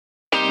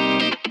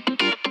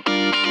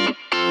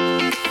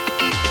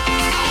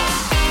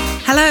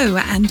Hello,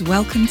 and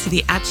welcome to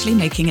the Actually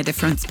Making a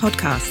Difference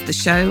podcast, the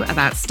show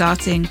about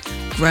starting,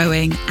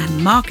 growing,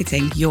 and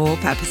marketing your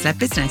purpose-led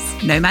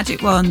business. No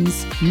magic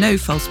wands, no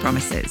false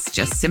promises,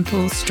 just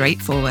simple,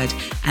 straightforward,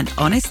 and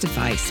honest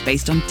advice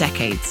based on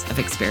decades of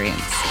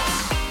experience.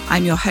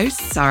 I'm your host,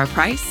 Sarah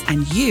Price,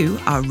 and you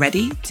are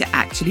ready to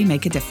actually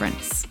make a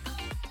difference.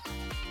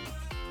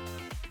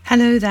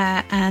 Hello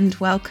there, and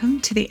welcome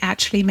to the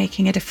Actually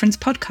Making a Difference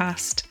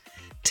podcast.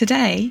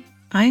 Today,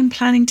 I am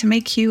planning to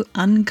make you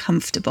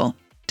uncomfortable.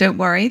 Don't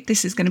worry,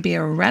 this is going to be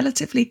a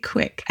relatively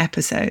quick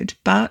episode,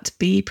 but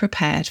be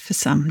prepared for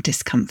some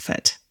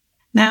discomfort.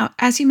 Now,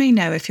 as you may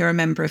know if you're a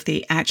member of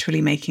the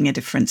Actually Making a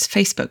Difference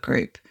Facebook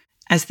group,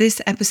 as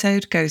this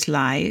episode goes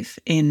live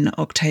in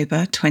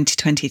October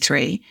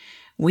 2023,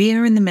 we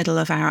are in the middle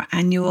of our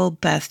annual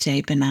birthday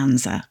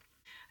bonanza.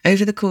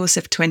 Over the course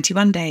of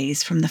 21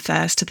 days from the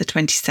 1st to the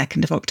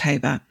 22nd of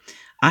October,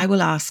 I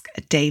will ask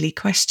a daily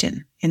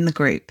question in the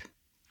group.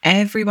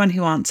 Everyone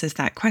who answers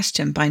that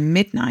question by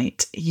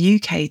midnight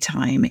UK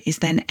time is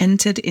then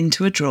entered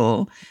into a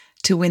draw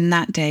to win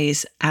that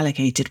day's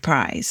allocated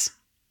prize.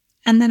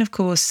 And then, of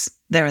course,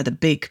 there are the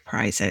big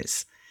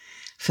prizes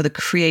for the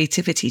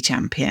creativity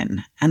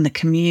champion and the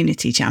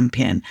community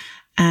champion,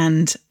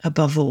 and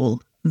above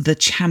all, the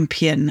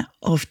champion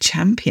of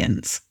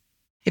champions.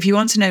 If you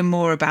want to know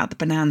more about the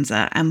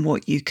bonanza and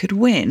what you could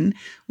win,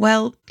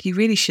 well, you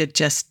really should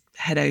just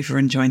head over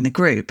and join the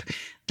group.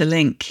 The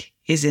link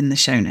is in the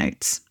show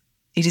notes.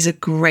 It is a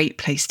great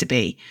place to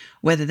be,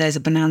 whether there's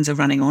a bonanza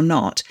running or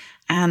not,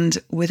 and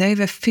with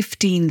over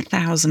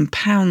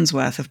 £15,000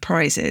 worth of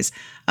prizes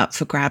up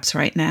for grabs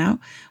right now,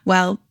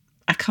 well,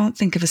 I can't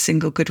think of a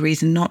single good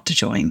reason not to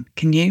join,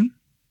 can you?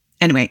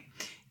 Anyway,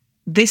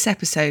 this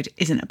episode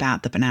isn't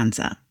about the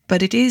bonanza,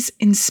 but it is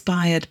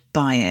inspired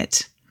by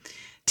it.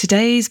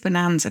 Today's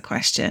bonanza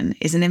question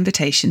is an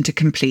invitation to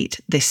complete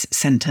this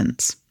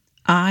sentence.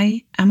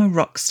 I am a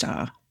rock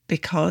star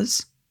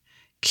because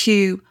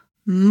cue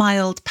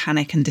mild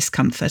panic and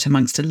discomfort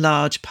amongst a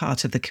large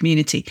part of the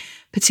community,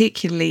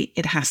 particularly,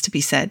 it has to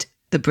be said,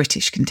 the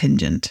British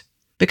contingent.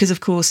 Because, of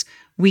course,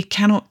 we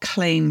cannot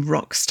claim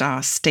rock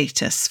star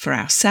status for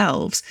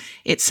ourselves.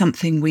 It's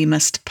something we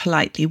must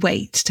politely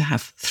wait to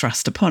have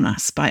thrust upon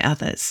us by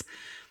others.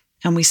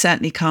 And we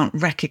certainly can't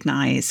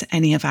recognise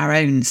any of our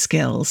own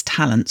skills,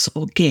 talents,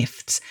 or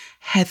gifts.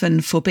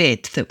 Heaven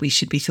forbid that we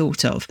should be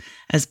thought of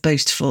as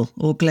boastful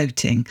or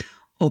gloating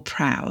or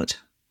proud.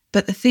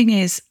 But the thing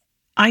is,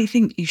 I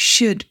think you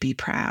should be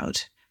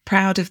proud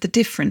of the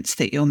difference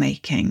that you're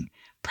making,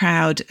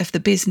 proud of the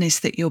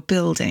business that you're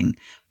building,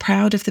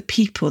 proud of the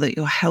people that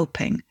you're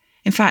helping.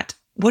 In fact,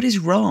 what is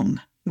wrong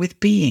with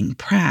being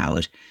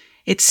proud?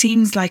 It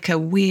seems like a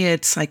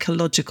weird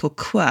psychological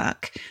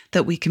quirk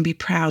that we can be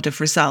proud of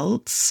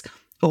results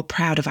or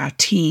proud of our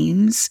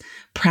teams,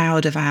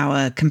 proud of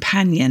our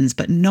companions,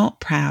 but not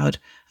proud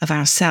of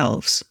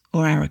ourselves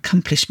or our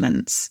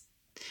accomplishments.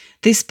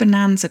 This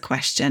bonanza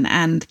question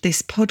and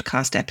this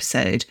podcast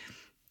episode,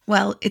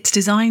 well, it's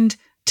designed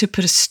to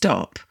put a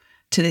stop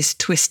to this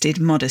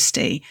twisted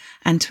modesty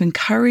and to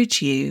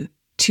encourage you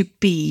to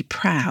be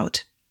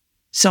proud.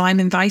 So I'm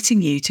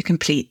inviting you to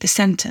complete the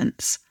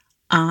sentence.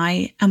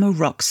 I am a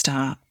rock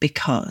star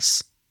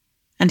because.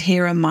 And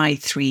here are my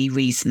 3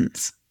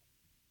 reasons.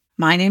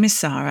 My name is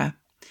Sarah,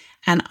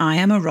 and I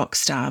am a rock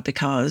star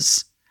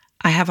because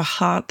I have a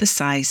heart the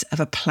size of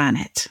a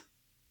planet.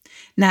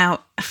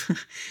 Now,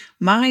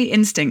 my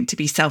instinct to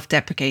be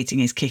self-deprecating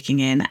is kicking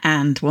in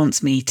and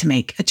wants me to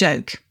make a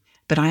joke,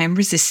 but I am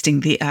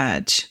resisting the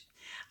urge.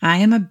 I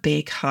am a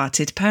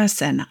big-hearted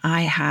person.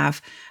 I have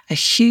a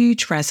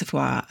huge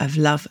reservoir of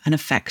love and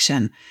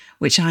affection,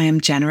 which I am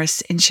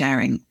generous in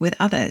sharing with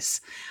others.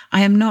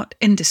 I am not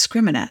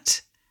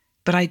indiscriminate,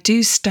 but I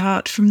do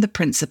start from the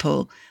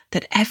principle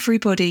that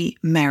everybody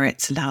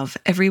merits love.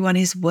 Everyone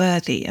is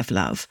worthy of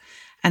love.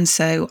 And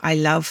so I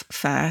love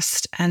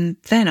first and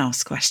then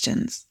ask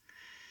questions.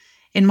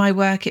 In my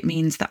work, it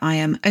means that I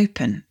am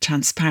open,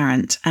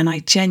 transparent, and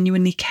I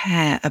genuinely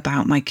care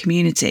about my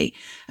community,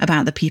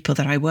 about the people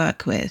that I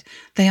work with.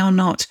 They are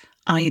not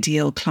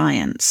ideal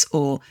clients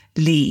or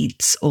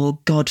leads or,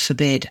 God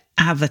forbid,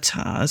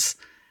 avatars.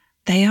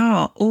 They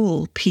are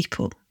all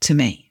people to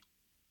me.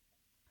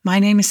 My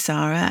name is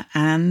Sarah,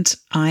 and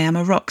I am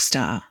a rock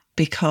star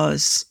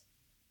because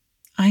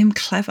I am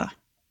clever.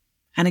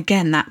 And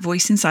again, that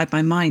voice inside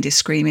my mind is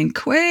screaming,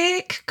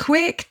 quick,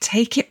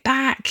 take it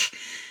back.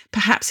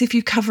 Perhaps if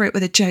you cover it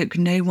with a joke,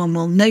 no one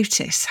will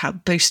notice how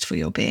boastful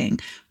you're being.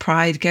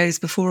 Pride goes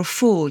before a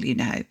fall, you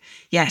know.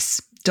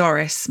 Yes,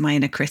 Doris, my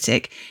inner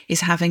critic,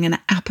 is having an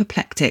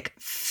apoplectic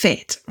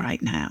fit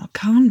right now.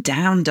 Calm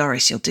down,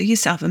 Doris, you'll do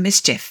yourself a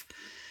mischief.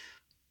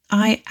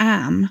 I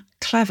am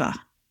clever.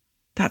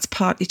 That's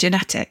partly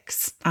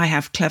genetics. I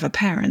have clever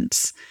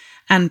parents,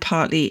 and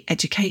partly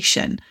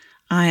education.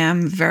 I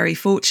am very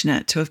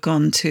fortunate to have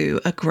gone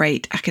to a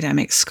great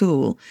academic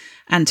school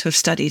and to have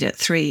studied at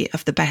 3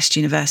 of the best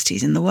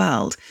universities in the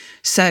world.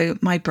 So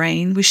my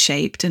brain was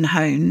shaped and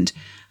honed,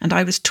 and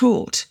I was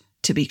taught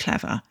to be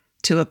clever.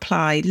 to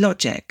apply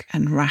logic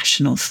and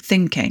rational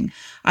thinking.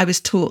 I was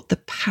taught the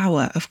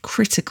power of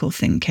critical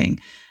thinking,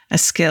 a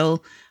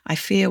skill I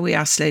fear we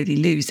are slowly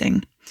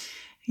losing.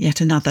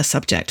 Yet another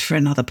subject for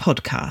another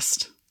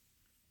podcast.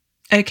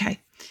 Okay,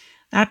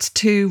 that's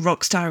 2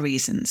 rockstar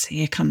reasons.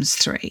 Here comes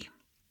 3.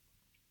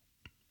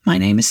 My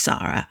name is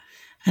Sarah,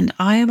 and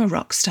I am a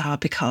rockstar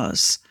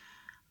because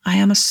I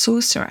am a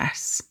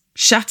sorceress.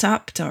 Shut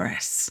up,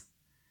 Doris.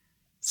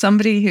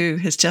 Somebody who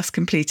has just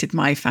completed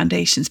my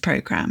Foundations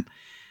program,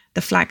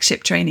 the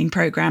flagship training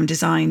program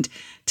designed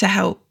to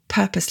help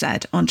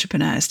purpose-led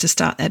entrepreneurs to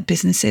start their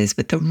businesses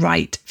with the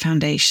right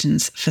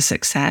foundations for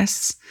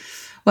success.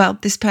 Well,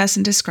 this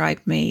person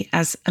described me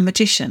as a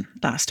magician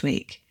last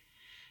week.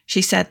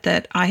 She said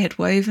that I had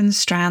woven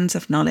strands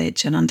of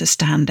knowledge and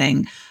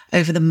understanding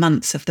over the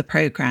months of the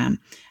program,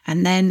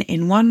 and then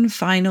in one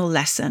final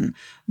lesson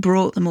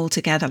brought them all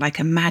together like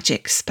a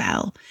magic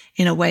spell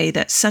in a way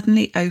that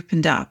suddenly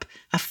opened up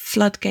a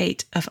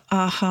floodgate of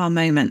aha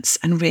moments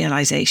and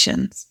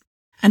realizations.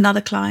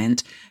 Another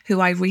client, who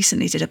I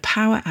recently did a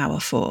power hour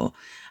for,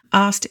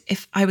 asked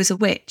if I was a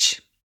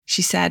witch.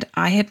 She said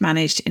I had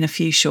managed in a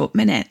few short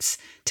minutes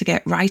to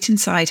get right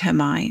inside her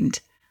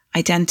mind,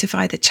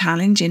 identify the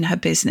challenge in her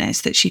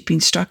business that she'd been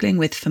struggling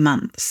with for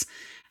months,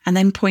 and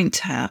then point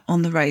her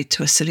on the road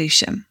to a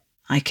solution.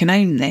 I can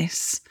own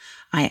this.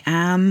 I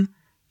am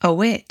a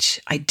witch.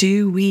 I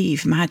do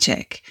weave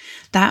magic.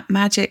 That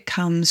magic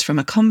comes from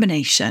a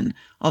combination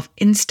of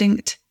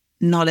instinct,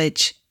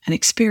 knowledge, and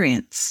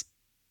experience.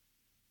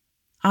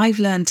 I've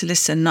learned to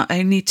listen not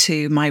only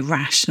to my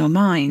rational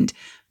mind,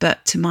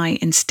 but to my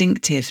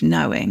instinctive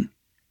knowing.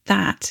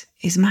 That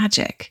is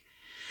magic.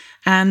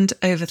 And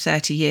over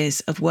 30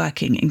 years of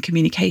working in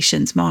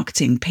communications,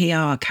 marketing,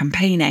 PR,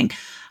 campaigning,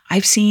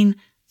 I've seen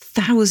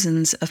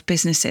thousands of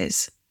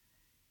businesses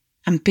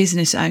and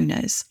business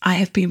owners. I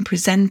have been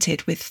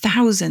presented with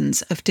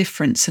thousands of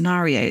different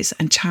scenarios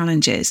and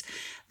challenges.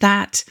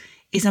 That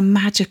is a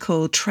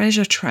magical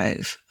treasure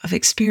trove of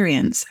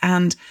experience.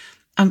 And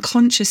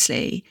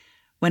unconsciously,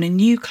 when a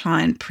new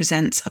client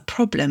presents a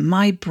problem,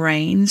 my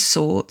brain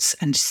sorts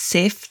and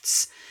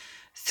sifts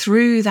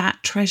through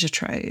that treasure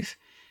trove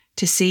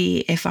to see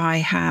if I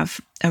have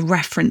a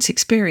reference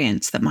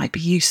experience that might be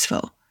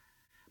useful.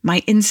 My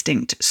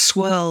instinct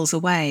swirls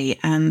away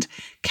and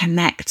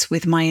connects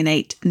with my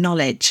innate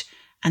knowledge,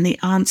 and the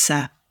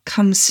answer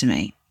comes to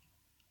me.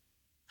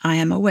 I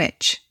am a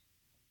witch.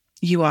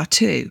 You are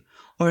too,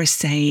 or a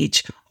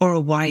sage, or a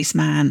wise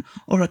man,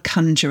 or a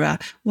conjurer,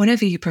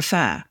 whatever you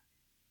prefer.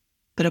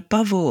 But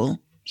above all,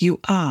 you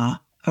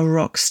are a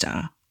rock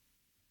star.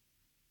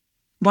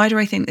 Why do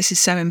I think this is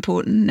so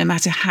important, no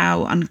matter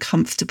how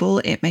uncomfortable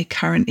it may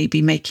currently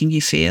be making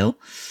you feel?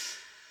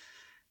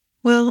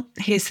 Well,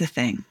 here's the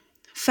thing.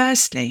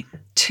 Firstly,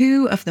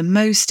 2 of the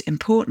most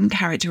important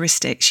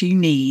characteristics you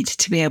need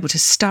to be able to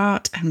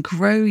start and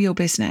grow your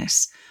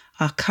business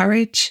are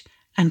courage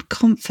and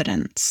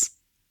confidence.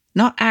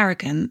 Not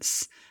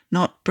arrogance,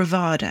 not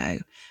bravado,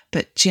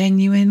 but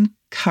genuine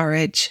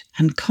courage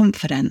and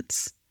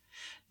confidence.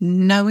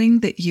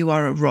 Knowing that you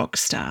are a rock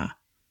star,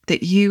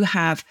 that you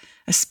have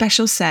a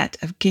special set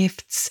of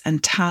gifts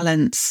and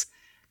talents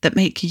that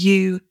make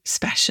you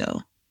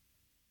special,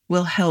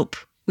 will help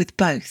with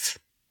both.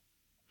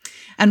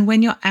 And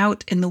when you're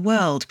out in the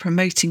world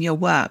promoting your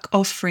work,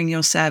 offering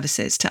your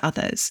services to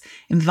others,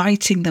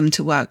 inviting them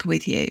to work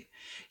with you,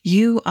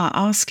 you are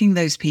asking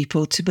those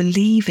people to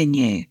believe in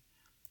you,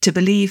 to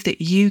believe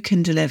that you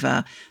can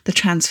deliver the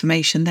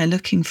transformation they're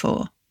looking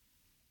for.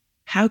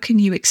 How can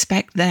you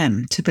expect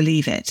them to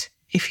believe it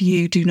if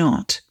you do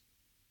not?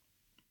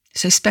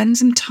 So spend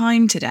some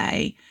time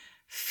today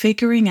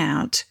figuring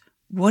out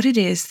what it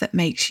is that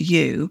makes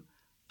you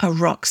a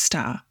rock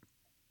star.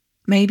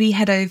 Maybe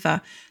head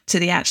over to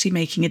the Actually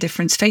Making a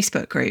Difference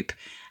Facebook group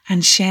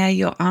and share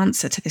your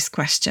answer to this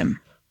question.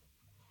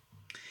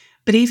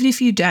 But even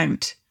if you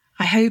don't,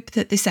 I hope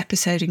that this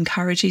episode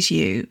encourages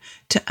you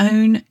to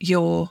own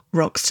your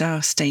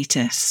rockstar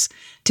status,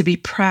 to be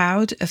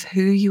proud of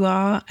who you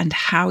are and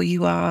how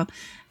you are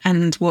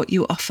and what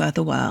you offer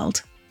the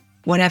world,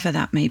 whatever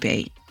that may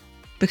be,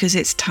 because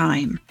it's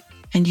time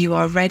and you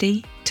are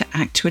ready to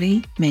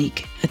actually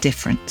make a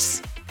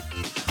difference.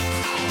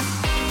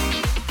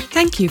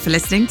 Thank you for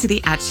listening to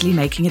the Actually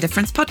Making a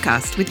Difference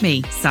podcast with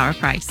me, Sarah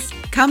Price.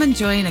 Come and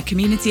join a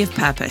community of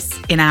purpose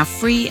in our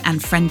free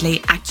and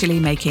friendly Actually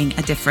Making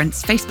a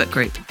Difference Facebook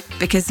group.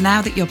 Because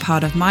now that you're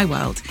part of my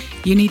world,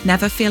 you need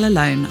never feel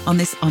alone on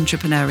this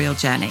entrepreneurial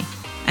journey,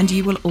 and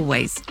you will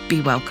always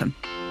be welcome.